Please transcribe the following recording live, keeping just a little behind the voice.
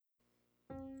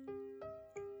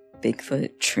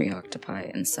Bigfoot, tree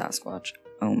octopi, and Sasquatch,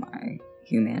 oh my,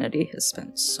 humanity has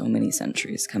spent so many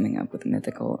centuries coming up with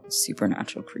mythical,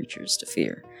 supernatural creatures to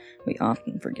fear, we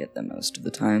often forget that most of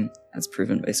the time, as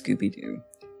proven by Scooby-Doo,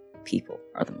 people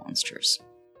are the monsters.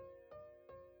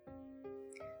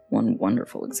 One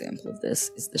wonderful example of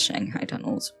this is the Shanghai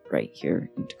tunnels right here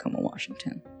in Tacoma,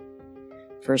 Washington.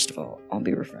 First of all, I'll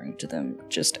be referring to them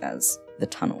just as the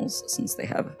tunnels, since they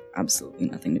have absolutely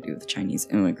nothing to do with Chinese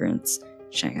immigrants,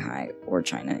 Shanghai, or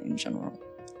China in general.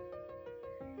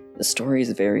 The stories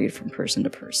varied from person to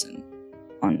person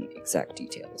on exact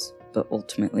details, but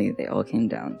ultimately they all came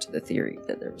down to the theory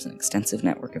that there was an extensive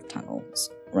network of tunnels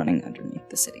running underneath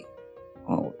the city,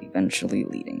 all eventually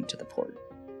leading to the port.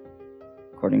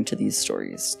 According to these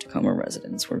stories, Tacoma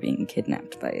residents were being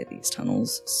kidnapped via these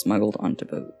tunnels, smuggled onto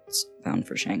boats bound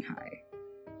for Shanghai,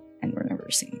 and were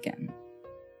never seen again.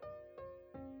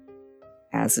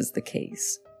 As is the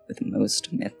case with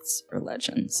most myths or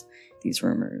legends, these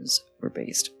rumors were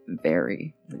based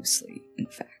very loosely in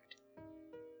fact.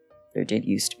 There did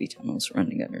used to be tunnels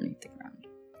running underneath the ground,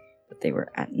 but they were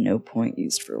at no point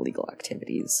used for illegal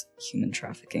activities, human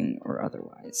trafficking, or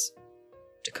otherwise.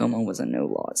 Tacoma was a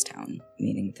no-laws town,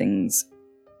 meaning things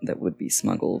that would be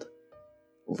smuggled,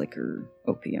 liquor,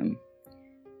 opium,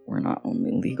 were not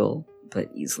only legal, but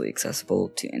easily accessible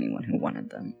to anyone who wanted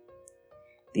them.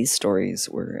 These stories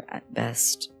were, at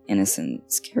best,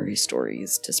 innocent, scary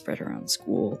stories to spread around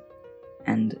school,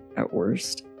 and, at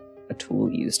worst, a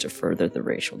tool used to further the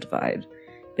racial divide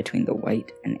between the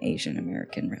white and Asian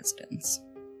American residents.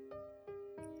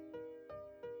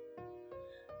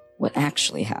 What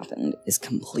actually happened is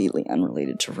completely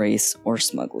unrelated to race or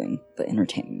smuggling, but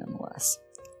entertaining nonetheless.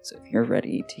 So if you're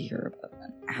ready to hear about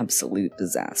an absolute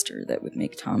disaster that would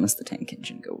make Thomas the Tank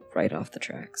Engine go right off the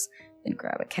tracks, then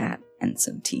grab a cat and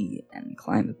some tea and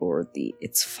climb aboard the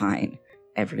 "it's fine,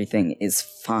 everything is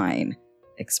fine"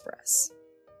 express.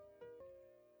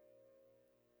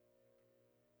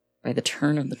 By the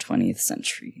turn of the 20th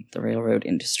century, the railroad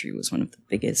industry was one of the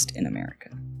biggest in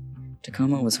America.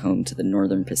 Tacoma was home to the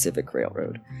Northern Pacific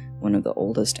Railroad, one of the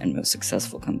oldest and most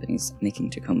successful companies, making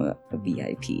Tacoma a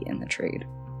VIP in the trade.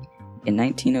 In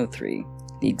 1903,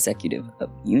 the executive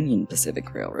of Union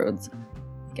Pacific Railroads,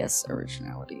 I guess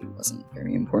originality wasn't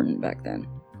very important back then,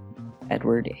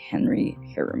 Edward Henry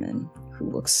Harriman,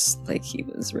 who looks like he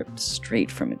was ripped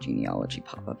straight from a genealogy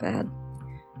pop-up ad,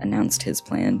 announced his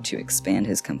plan to expand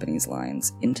his company's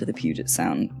lines into the Puget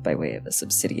Sound by way of a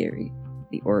subsidiary,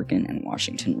 the Oregon and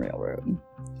Washington Railroad.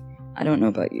 I don't know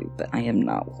about you, but I am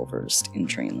not well versed in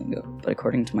train lingo, but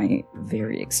according to my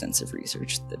very extensive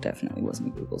research that definitely wasn't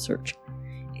a Google search,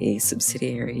 a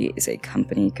subsidiary is a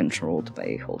company controlled by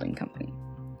a holding company.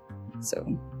 So,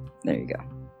 there you go.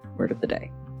 Word of the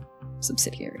day.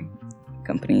 Subsidiary.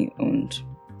 Company owned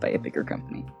by a bigger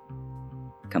company.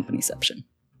 Companyception.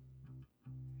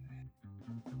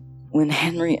 When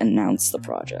Henry announced the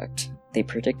project, they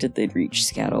predicted they'd reach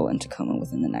Seattle and Tacoma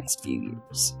within the next few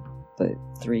years. But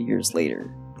 3 years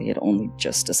later, they had only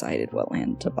just decided what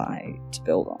land to buy to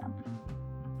build on.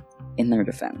 In their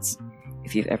defense,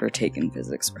 if you've ever taken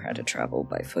physics or had to travel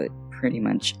by foot pretty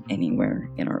much anywhere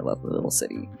in our lovely little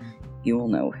city, you will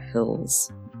know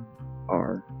hills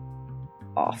are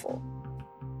awful.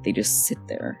 They just sit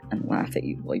there and laugh at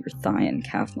you while your thigh and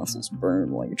calf muscles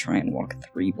burn while you try and walk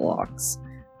 3 blocks.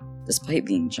 Despite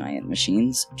being giant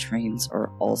machines, trains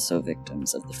are also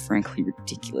victims of the frankly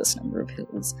ridiculous number of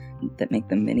hills that make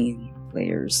the many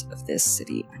layers of this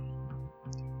city.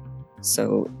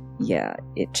 So, yeah,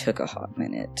 it took a hot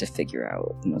minute to figure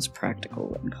out the most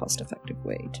practical and cost-effective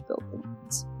way to build the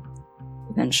lines.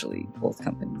 Eventually, both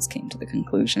companies came to the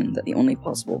conclusion that the only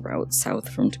possible route south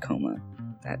from Tacoma,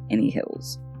 without any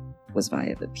hills, was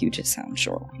via the Puget Sound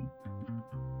shoreline.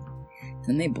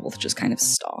 Then they both just kind of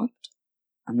stopped.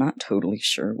 I'm not totally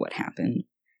sure what happened,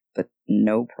 but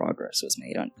no progress was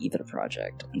made on either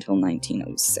project until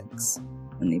 1906,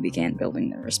 when they began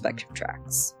building their respective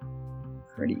tracks,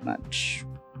 pretty much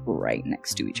right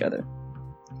next to each other.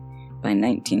 By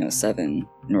 1907,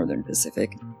 Northern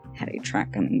Pacific had a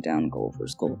track coming down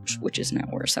Gulliver's Gulch, which is now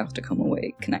where South Tacoma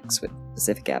Way connects with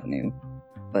Pacific Avenue,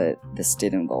 but this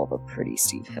did involve a pretty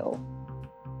steep hill.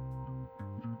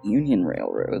 Union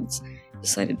railroads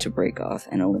decided to break off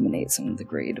and eliminate some of the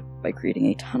grade by creating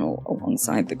a tunnel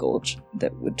alongside the gulch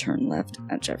that would turn left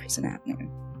at Jefferson Avenue.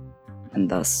 And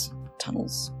thus,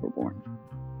 tunnels were born.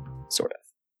 Sort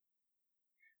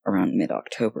of. Around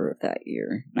mid-October of that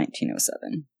year,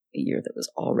 1907, a year that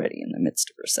was already in the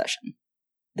midst of recession,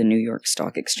 the New York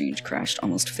Stock Exchange crashed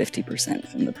almost 50%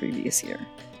 from the previous year.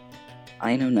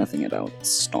 I know nothing about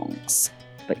stonks,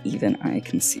 but even I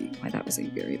can see why that was a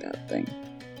very bad thing.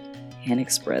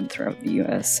 Panic spread throughout the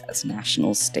US as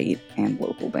national, state, and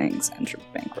local banks entered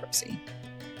bankruptcy,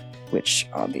 which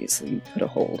obviously put a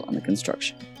hold on the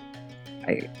construction.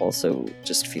 I also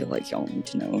just feel like y'all need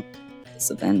to know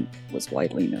this event was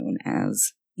widely known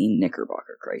as the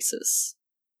Knickerbocker Crisis.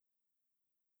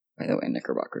 By the way,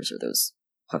 knickerbockers are those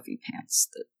puffy pants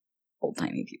that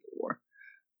old-timey people wore.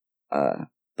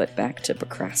 But back to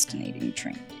procrastinating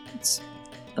train dates.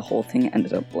 The whole thing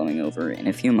ended up blowing over in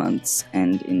a few months,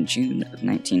 and in June of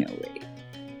 1908,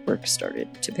 work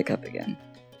started to pick up again.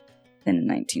 Then in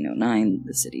 1909,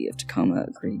 the city of Tacoma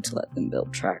agreed to let them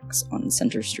build tracks on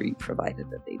Center Street provided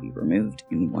that they be removed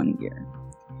in 1 year.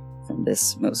 From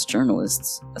this, most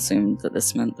journalists assumed that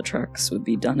this meant the tracks would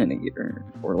be done in a year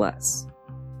or less.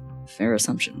 Fair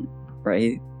assumption,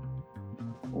 right?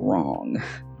 Wrong.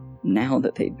 Now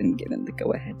that they'd been given the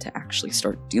go-ahead to actually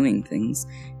start doing things,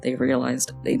 they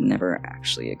realized they'd never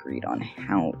actually agreed on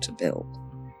how to build.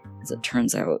 As it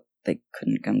turns out, they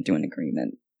couldn't come to an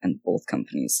agreement, and both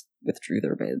companies withdrew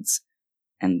their bids,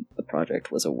 and the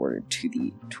project was awarded to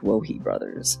the Tuohy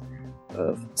brothers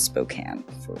of Spokane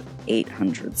for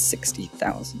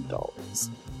 $860,000.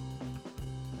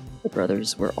 The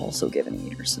brothers were also given a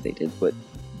year, so they did what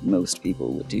most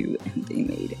people would do, and they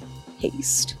made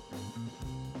haste.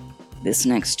 This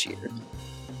next year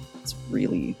is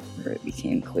really where it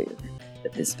became clear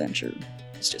that this venture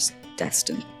was just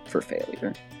destined for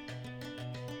failure.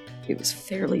 It was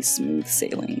fairly smooth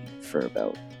sailing for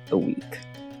about a week,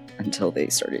 until they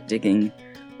started digging,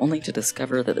 only to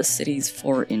discover that the city's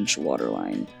 4-inch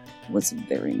waterline was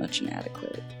very much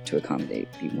inadequate to accommodate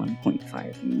the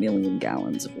 1.5 million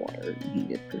gallons of water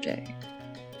needed per day.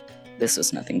 This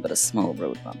was nothing but a small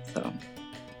road bump, though,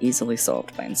 easily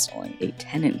solved by installing a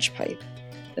 10-inch pipe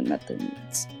that met their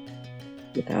needs.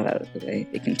 With that out of the way,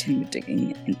 they continued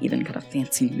digging and even got a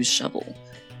fancy new shovel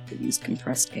that used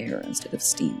compressed air instead of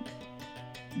steam,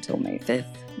 until May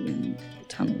 5th, when the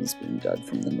tunnels being dug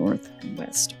from the north and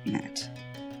west met.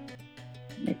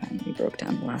 When they finally broke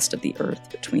down the last of the earth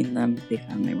between them, they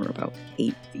found they were about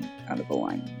 8 feet out of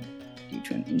alignment due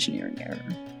to an engineering error.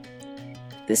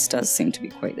 This does seem to be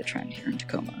quite the trend here in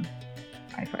Tacoma.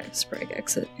 I-5 Sprague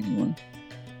exit, anyone?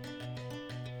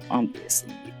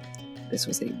 Obviously, this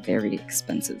was a very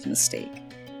expensive mistake,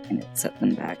 and it set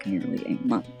them back nearly a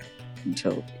month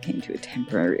until they came to a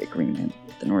temporary agreement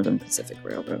with the Northern Pacific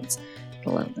Railroads that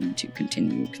allowed them to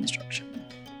continue construction.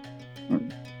 Or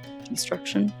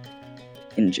destruction?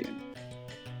 In June.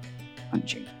 On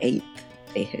June 8th,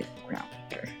 they hit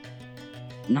groundwater.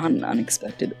 Not an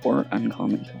unexpected or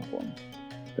uncommon problem,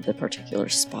 but the particular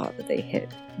spot that they hit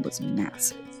was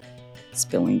massive,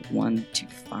 spilling 1 to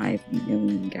 5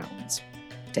 million gallons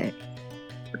a day.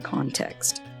 For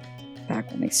context, back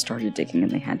when they started digging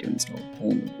and they had to install a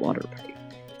whole new water pipe,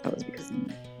 that was because they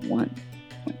needed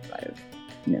 1.5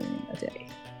 million a day.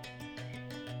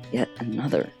 Yet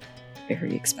another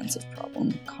very expensive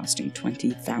problem, costing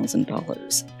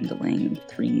 $20,000 and delaying them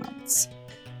 3 months.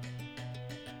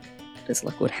 As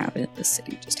luck would have it, the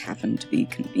city just happened to be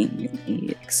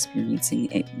conveniently experiencing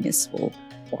a municipal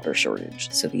water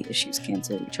shortage, so the issues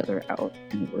canceled each other out,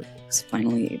 and work was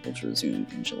finally able to resume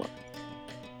in July.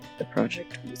 The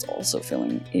project was also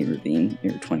filling a ravine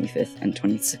near 25th and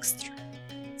 26th Street,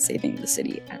 saving the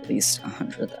city at least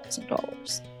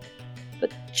 $100,000.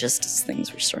 But just as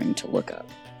things were starting to look up,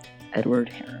 Edward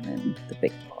Harriman, the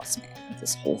big boss man of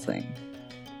this whole thing,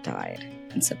 died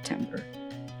in September.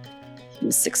 He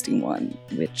was 61,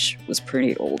 which was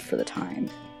pretty old for the time,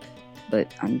 but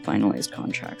unfinalized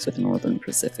contracts with Northern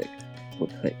Pacific were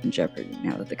put in jeopardy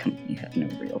now that the company had no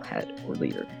real head or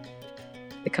leader.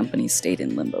 The company stayed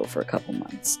in limbo for a couple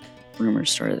months. Rumors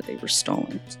started that they were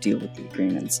stalling to deal with the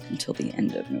agreements until the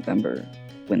end of November,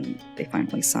 when they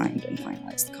finally signed and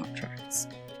finalized the contracts,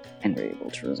 and were able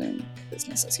to resume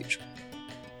business as usual.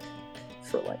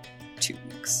 For like 2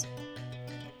 weeks.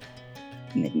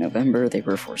 Mid-November, they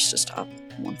were forced to stop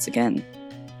once again.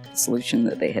 The solution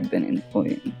that they had been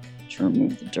employing to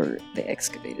remove the dirt they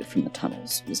excavated from the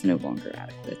tunnels was no longer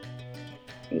adequate.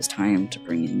 It was time to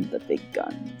bring in the big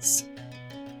guns.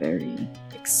 Very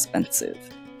expensive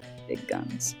big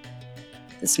guns.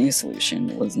 This new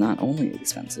solution was not only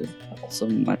expensive, but also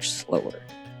much slower.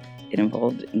 It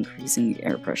involved increasing the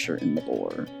air pressure in the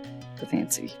bore, the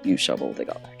fancy new shovel they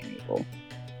got back in April.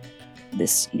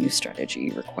 This new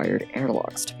strategy required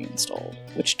airlocks to be installed,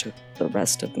 which took the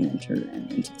rest of the winter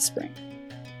and into the spring.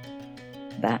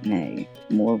 That May,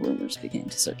 more rumors began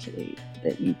to circulate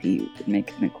that UP would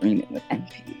make an agreement with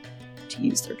NP to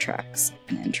use their tracks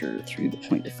and enter through the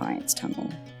Point Defiance tunnel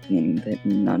meaning that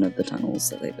none of the tunnels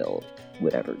that they built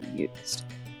would ever be used.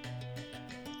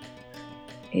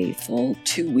 A full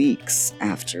 2 weeks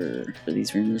after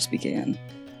these rumors began,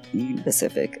 Union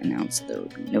Pacific announced that there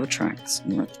would be no tracks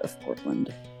north of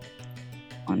Portland.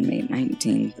 On May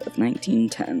 19th of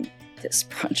 1910, this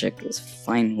project was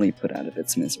finally put out of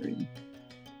its misery.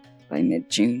 By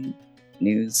mid-June,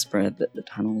 news spread that the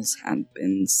tunnels had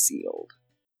been sealed.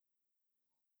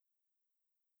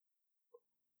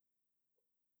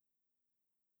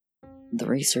 The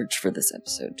research for this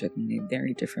episode took me in a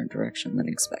very different direction than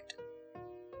expected.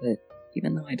 But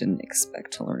even though I didn't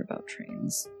expect to learn about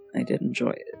trains, I did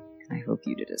enjoy it, and I hope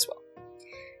you did as well.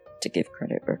 To give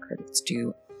credit where credit's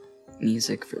due,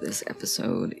 music for this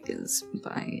episode is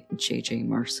by JJ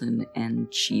Marson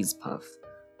and Cheese Puff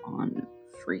on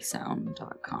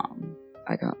freesound.com.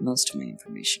 I got most of my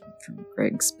information from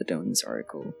Greg Spadoni's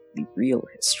article, The Real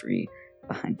History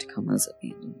Behind Tacoma's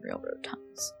Abandoned Railroad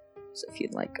Tunnels. So if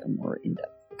you'd like a more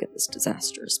in-depth look at this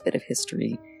disastrous bit of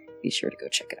history, be sure to go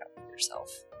check it out for yourself.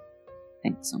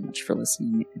 Thanks so much for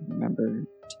listening, and remember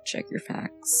to check your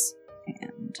facts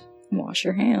and wash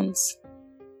your hands.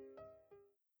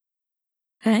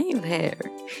 Hey there!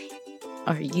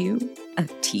 Are you a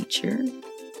teacher?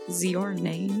 Is your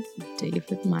name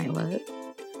David Milet?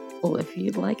 Well, if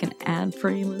you'd like an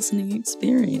ad-free listening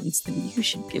experience, then you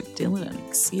should give Dylan an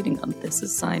exceeding on this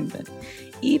assignment,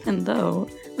 even though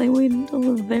they wait until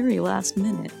the very last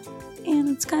minute, and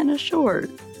it's kinda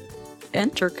short.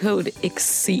 Enter code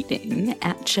EXCEEDING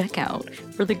at checkout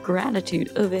for the gratitude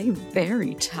of a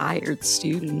very tired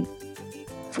student.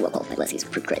 For well-qualified lessees,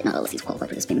 approved credit. Not all lessees qualify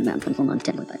for this payment amount. 24 months,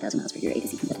 10,500 miles per year. A to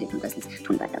Z competitive from residents.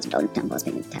 $25,000 down boss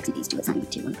payment. Tax and fees to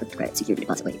assignment to unapproved credit. Security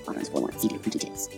deposit waiver. Auto-runs 4-1. See to print details.